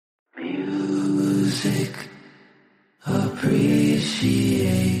Music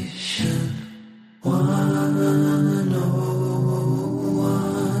appreciation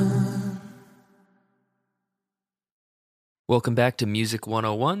 101. Welcome back to Music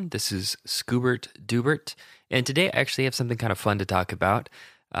 101. This is Scoobert Dubert, and today I actually have something kind of fun to talk about.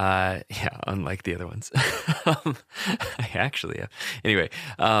 Unlike the other ones. I actually have. Anyway,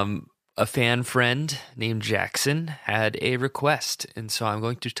 a fan friend named Jackson had a request, and so I'm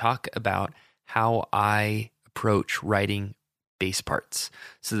going to talk about how I approach writing bass parts.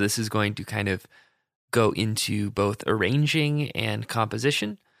 So this is going to kind of go into both arranging and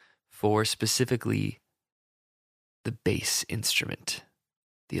composition for specifically the bass instrument,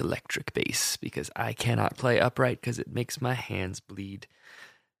 the electric bass, because I cannot play upright because it makes my hands bleed.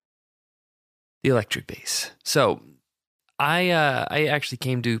 The electric bass. So I actually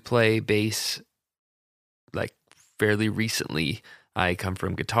came to play bass like fairly recently. I come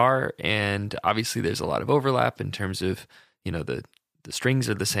from guitar, and obviously there's a lot of overlap in terms of, the strings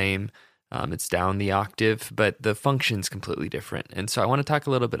are the same. It's down the octave, but the function's completely different. And so I want to talk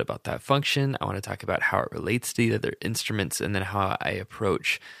a little bit about that function. I want to talk about how it relates to the other instruments, and then how I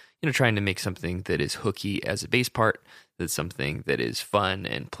approach, trying to make something that is hooky as a bass part, that's something that is fun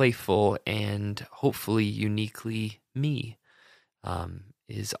and playful and hopefully uniquely me,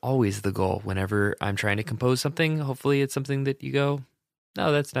 is always the goal. Whenever I'm trying to compose something, hopefully it's something that you go,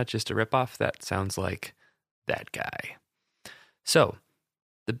 no, that's not just a ripoff. That sounds like that guy. So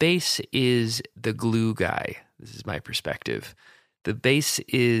the bass is the glue guy. This is my perspective. The bass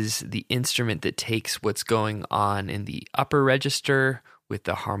is the instrument that takes what's going on in the upper register with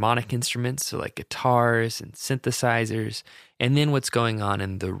the harmonic instruments, so like guitars and synthesizers, and then what's going on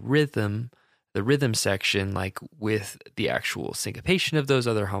in the rhythm section, like with the actual syncopation of those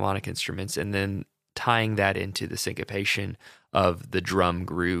other harmonic instruments, and then tying that into the syncopation of the drum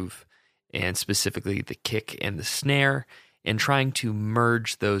groove, and specifically the kick and the snare, and trying to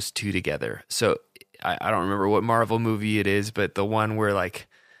merge those two together. So I don't remember what Marvel movie it is, but the one where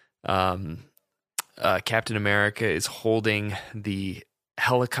Captain America is holding the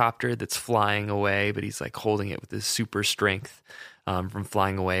helicopter that's flying away, but he's like holding it with his super strength from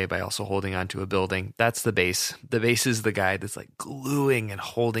flying away by also holding onto a building. That's the bass. The bass is the guy that's like gluing and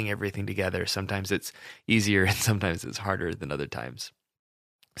holding everything together. Sometimes it's easier and sometimes it's harder than other times.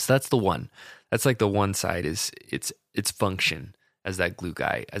 So that's the one. That's like the one side is its function as that glue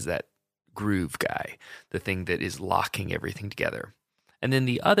guy, as that groove guy, the thing that is locking everything together. And then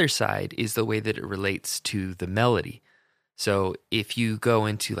the other side is the way that it relates to the melody. So if you go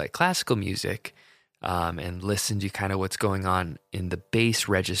into like classical music and listen to kind of what's going on in the bass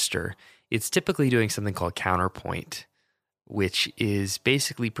register, it's typically doing something called counterpoint, which is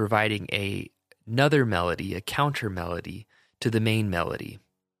basically providing another melody, a counter melody to the main melody,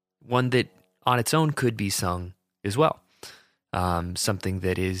 one that on its own could be sung as well. Something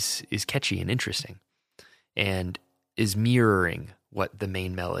that is catchy and interesting and is mirroring what the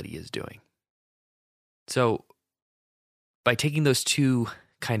main melody is doing. So by taking those two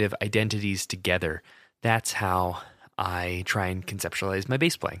kind of identities together, that's how I try and conceptualize my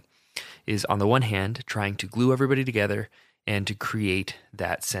bass playing, is on the one hand, trying to glue everybody together and to create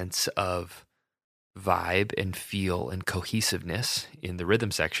that sense of vibe and feel and cohesiveness in the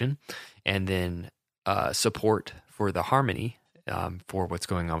rhythm section, and then support for the harmony for what's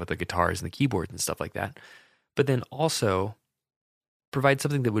going on with the guitars and the keyboards and stuff like that. But then also provide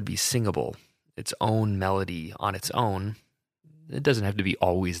something that would be singable, its own melody on its own. It doesn't have to be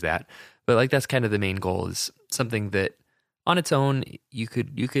always that, but like that's kind of the main goal, is something that on its own you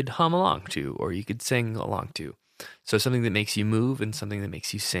could hum along to, or you could sing along to. So something that makes you move and something that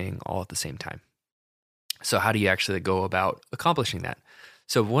makes you sing all at the same time. So how do you actually go about accomplishing that?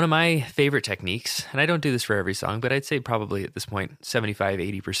 So one of my favorite techniques, and I don't do this for every song, but I'd say probably at this point,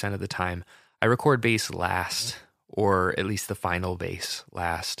 75-80% of the time, I record bass last, or at least the final bass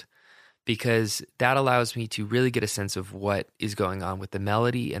last, because that allows me to really get a sense of what is going on with the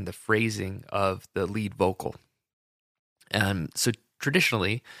melody and the phrasing of the lead vocal. So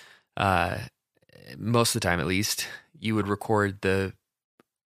traditionally, most of the time at least, you would record the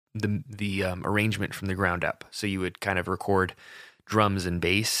arrangement from the ground up. So you would kind of record drums and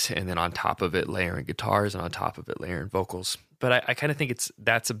bass, and then on top of it layering guitars, and on top of it layering vocals. But I kind of think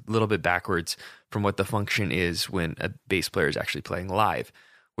that's a little bit backwards from what the function is when a bass player is actually playing live,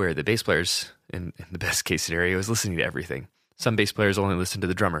 where the bass players, in the best case scenario, is listening to everything. Some bass players only listen to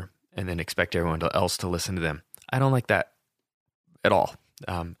the drummer and then expect everyone else to listen to them. I don't like that at all,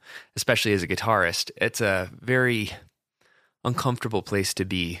 especially as a guitarist. It's a very uncomfortable place to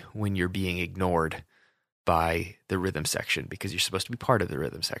be when you're being ignored by the rhythm section because you're supposed to be part of the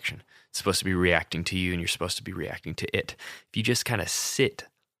rhythm section. It's supposed to be reacting to you and you're supposed to be reacting to it. If you just kind of sit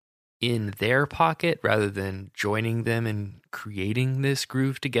in their pocket rather than joining them and creating this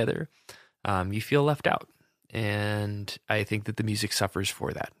groove together, you feel left out. And I think that the music suffers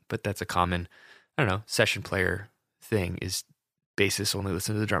for that. But that's a common, session player thing is bassists only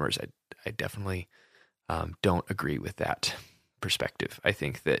listen to the drummers. I definitely don't agree with that perspective. I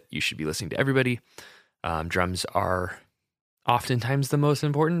think that you should be listening to everybody. Drums are oftentimes the most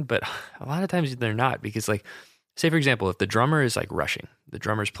important, but a lot of times they're not because, like, say, for example, if the drummer is like rushing, the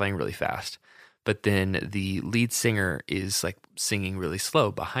drummer's playing really fast, but then the lead singer is like singing really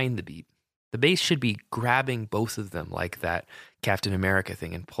slow behind the beat, the bass should be grabbing both of them like that Captain America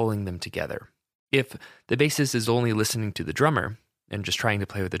thing and pulling them together. If the bassist is only listening to the drummer and just trying to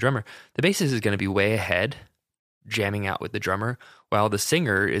play with the drummer, the bassist is going to be way ahead, jamming out with the drummer, while the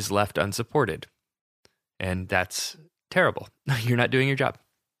singer is left unsupported. And that's terrible. You're not doing your job.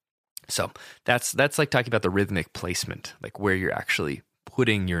 So that's like talking about the rhythmic placement, like where you're actually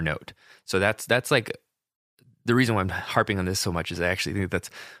putting your note. So that's like the reason why I'm harping on this so much is I actually think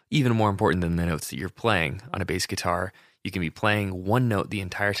that's even more important than the notes that you're playing on a bass guitar. You can be playing one note the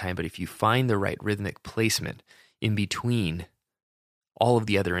entire time, but if you find the right rhythmic placement in between all of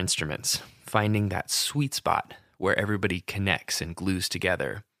the other instruments, finding that sweet spot where everybody connects and glues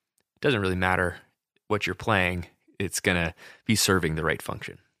together, it doesn't really matter what you're playing. It's going to be serving the right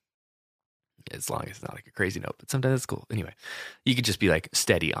function. As long as it's not like a crazy note, but sometimes it's cool. Anyway, you could just be like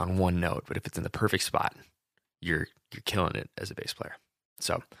steady on one note, but if it's in the perfect spot, you're killing it as a bass player.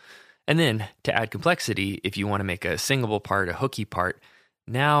 So, and then to add complexity, if you want to make a singable part, a hooky part,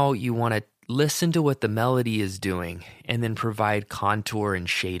 now you want to listen to what the melody is doing and then provide contour and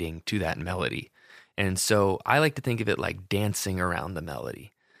shading to that melody. And so I like to think of it like dancing around the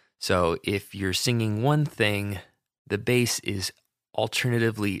melody. So if you're singing one thing, the bass is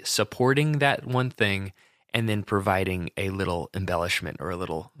alternatively supporting that one thing and then providing a little embellishment or a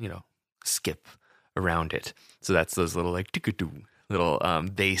little, skip around it. So that's those little like little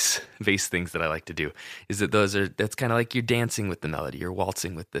bass things that I like to do. Is that that's kind of like you're dancing with the melody, you're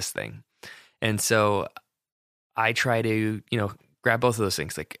waltzing with this thing. And so I try to, grab both of those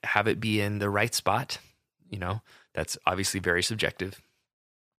things, like have it be in the right spot. That's obviously very subjective.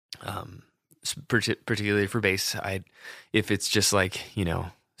 Particularly for bass, if it's just like,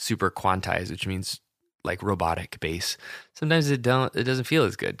 super quantized, which means like robotic bass, sometimes it doesn't feel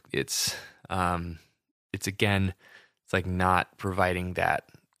as good. It's like not providing that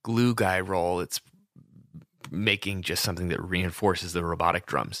glue guy role. It's making just something that reinforces the robotic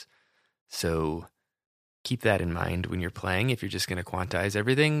drums. So keep that in mind when you're playing. If you're just going to quantize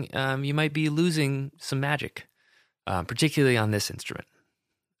everything, you might be losing some magic, particularly on this instrument.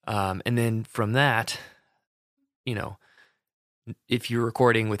 And then from that, if you're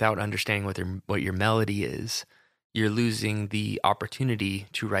recording without understanding what your melody is, you're losing the opportunity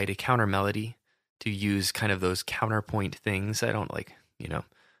to write a counter melody, to use kind of those counterpoint things. I don't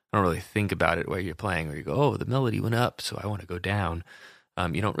really think about it while you're playing, or you go, oh, the melody went up, so I want to go down.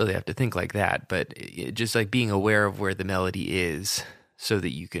 You don't really have to think like that, but just like being aware of where the melody is so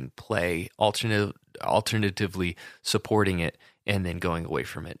that you can play alternatively supporting it and then going away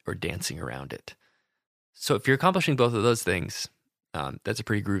from it or dancing around it. So if you're accomplishing both of those things, that's a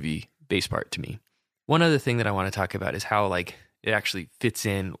pretty groovy bass part to me. One other thing that I want to talk about is how like it actually fits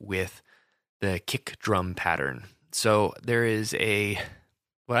in with the kick drum pattern. So there is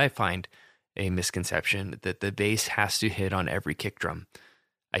what I find a misconception that the bass has to hit on every kick drum.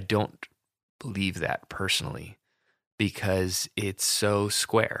 I don't believe that personally because it's so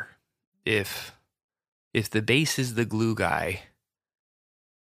square. If the bass is the glue guy,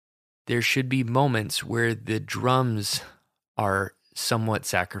 there should be moments where the drums are somewhat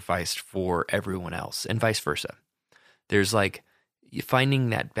sacrificed for everyone else and vice versa. There's like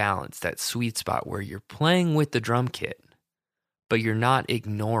finding that balance, that sweet spot where you're playing with the drum kit, but you're not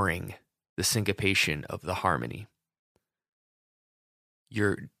ignoring the syncopation of the harmony.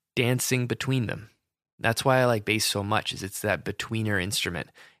 You're dancing between them. That's why I like bass so much, is it's that betweener instrument.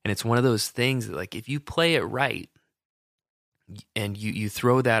 And it's one of those things that, like, if you play it right and you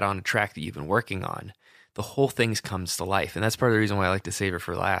throw that on a track that you've been working on, the whole thing comes to life. And that's part of the reason why I like to save it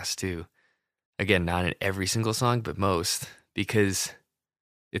for last too. Again, not in every single song, but most, because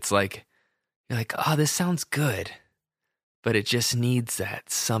it's like, you're like, oh, this sounds good, but it just needs that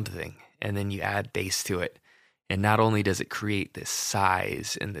something. And then you add bass to it. And not only does it create this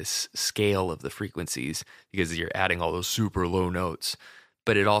size and this scale of the frequencies because you're adding all those super low notes,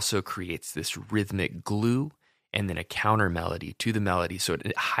 but it also creates this rhythmic glue and then a counter melody to the melody. So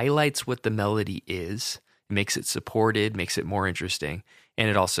it highlights what the melody is makes it supported, makes it more interesting, and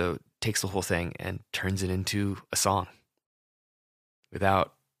it also takes the whole thing and turns it into a song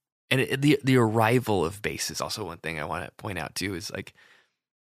without. And the arrival of bass is also one thing I want to point out too. Is like,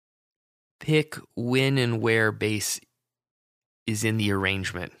 pick when and where bass is in the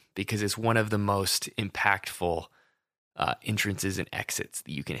arrangement, because it's one of the most impactful entrances and exits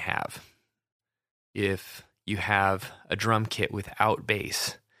that you can have. If you have a drum kit without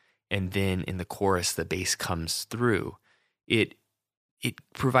bass, and then in the chorus the bass comes through, it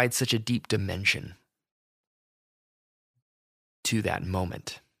provides such a deep dimension to that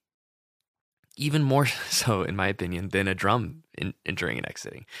moment. Even more so, in my opinion, than a drum entering and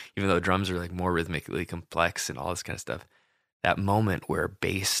exiting. Even though drums are like more rhythmically complex and all this kind of stuff, that moment where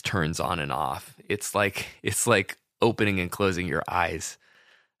bass turns on and off, it's like opening and closing your eyes.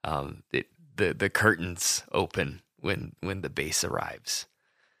 The curtains open when the bass arrives.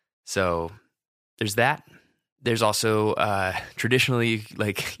 So there's that. There's also traditionally,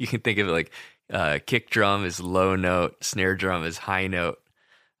 like, you can think of it like kick drum is low note, snare drum is high note.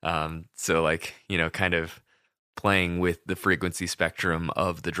 So like, kind of playing with the frequency spectrum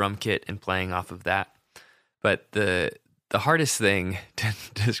of the drum kit and playing off of that. But the hardest thing to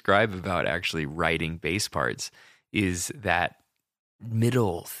describe about actually writing bass parts is that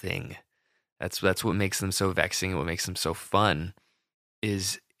middle thing. That's what makes them so vexing. What makes them so fun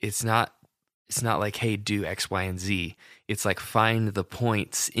is it's not like, hey, do X, Y, and Z. It's like, find the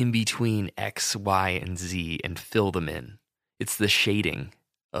points in between X, Y, and Z and fill them in. It's the shading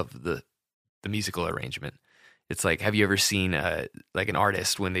of the musical arrangement. It's like, have you ever seen like an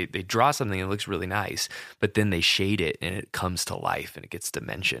artist when they draw something that looks really nice, but then they shade it and it comes to life and it gets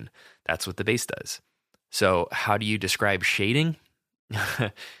dimension? That's what the bass does. So how do you describe shading?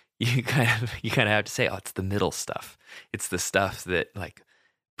 You kind of have to say, oh, it's the middle stuff. It's the stuff that like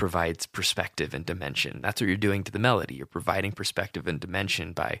provides perspective and dimension. That's what you're doing to the melody. You're providing perspective and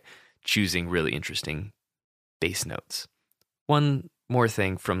dimension by choosing really interesting bass notes. One more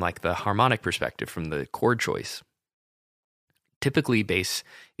thing from like the harmonic perspective, from the chord choice. Typically, bass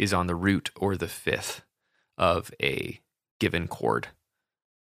is on the root or the fifth of a given chord.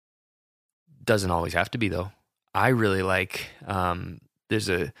 Doesn't always have to be, though. I really like, there's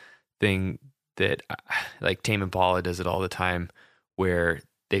a thing that like Tame Impala does it all the time, where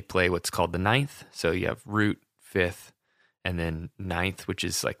they play what's called the ninth. So you have root, fifth, and then ninth, which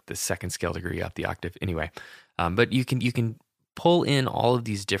is like the second scale degree up the octave. Anyway, but you can pull in all of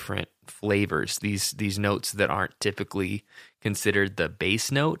these different flavors, these notes that aren't typically considered the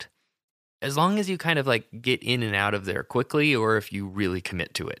bass note, as long as you kind of like get in and out of there quickly, or if you really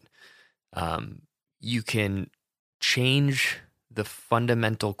commit to it. You can change the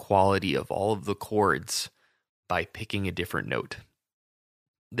fundamental quality of all of the chords by picking a different note.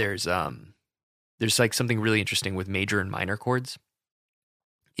 There's like something really interesting with major and minor chords.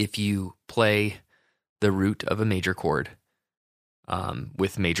 If you play the root of a major chord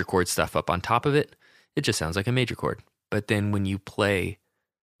with major chord stuff up on top of it, it just sounds like a major chord. But then when you play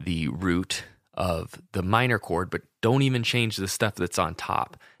the root of the minor chord, but don't even change the stuff that's on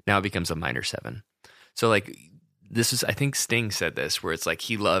top, now it becomes a minor seven. So like, this is, I think Sting said this, where it's like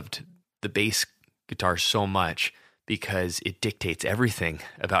he loved the bass guitar so much because it dictates everything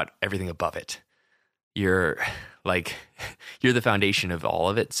about everything above it. You're the foundation of all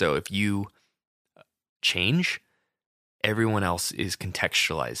of it. So if you change, everyone else is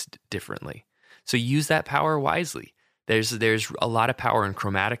contextualized differently. So use that power wisely. There's a lot of power in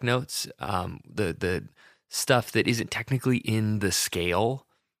chromatic notes, the stuff that isn't technically in the scale,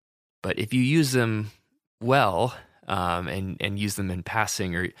 but if you use them well, and use them in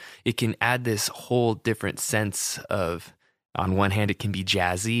passing, or it can add this whole different sense of, on one hand, it can be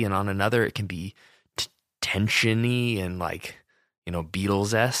jazzy, and on another, it can be tensiony and like,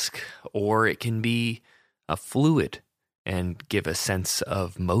 Beatles-esque, or it can be fluid and give a sense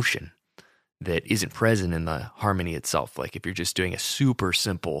of motion that isn't present in the harmony itself. Like if you're just doing a super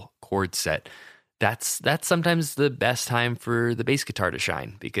simple chord set, that's sometimes the best time for the bass guitar to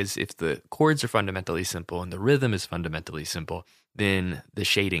shine, because if the chords are fundamentally simple and the rhythm is fundamentally simple, then the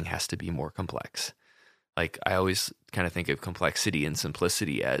shading has to be more complex. Like I always kind of think of complexity and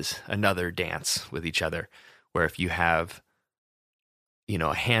simplicity as another dance with each other, where if you have,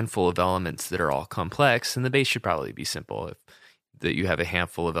 a handful of elements that are all complex, and the bass should probably be simple. If that you have a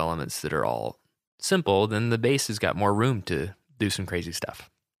handful of elements that are all simple, then the bass has got more room to do some crazy stuff.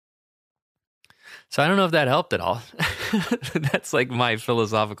 So I don't know if that helped at all. That's like my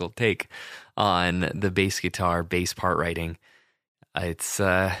philosophical take on the bass guitar, bass part writing. It's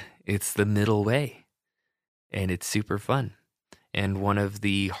the middle way, and it's super fun. And one of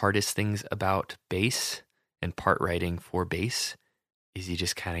the hardest things about bass and part writing for bass is you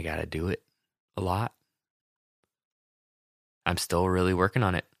just kind of got to do it a lot. I'm still really working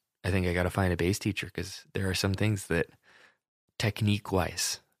on it. I think I got to find a bass teacher because there are some things that technique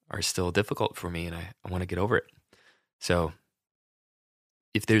wise are still difficult for me and I want to get over it. So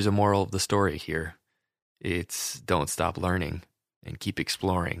if there's a moral of the story here, it's don't stop learning and keep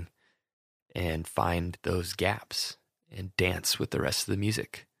exploring and find those gaps and dance with the rest of the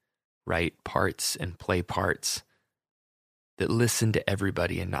music. Write parts and play parts that listen to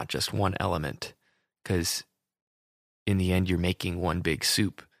everybody and not just one element. Because in the end, you're making one big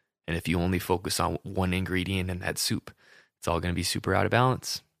soup. And if you only focus on one ingredient in that soup, it's all going to be super out of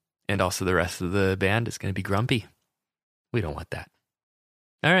balance. And also the rest of the band is going to be grumpy. We don't want that.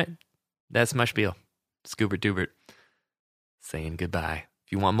 All right. That's my spiel. Scoobert Dubert saying goodbye.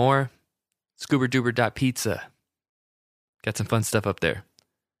 If you want more, scoobertdubert.pizza. Got some fun stuff up there,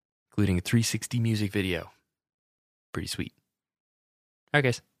 including a 360 music video. Pretty sweet. All right,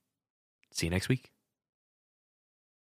 guys. See you next week.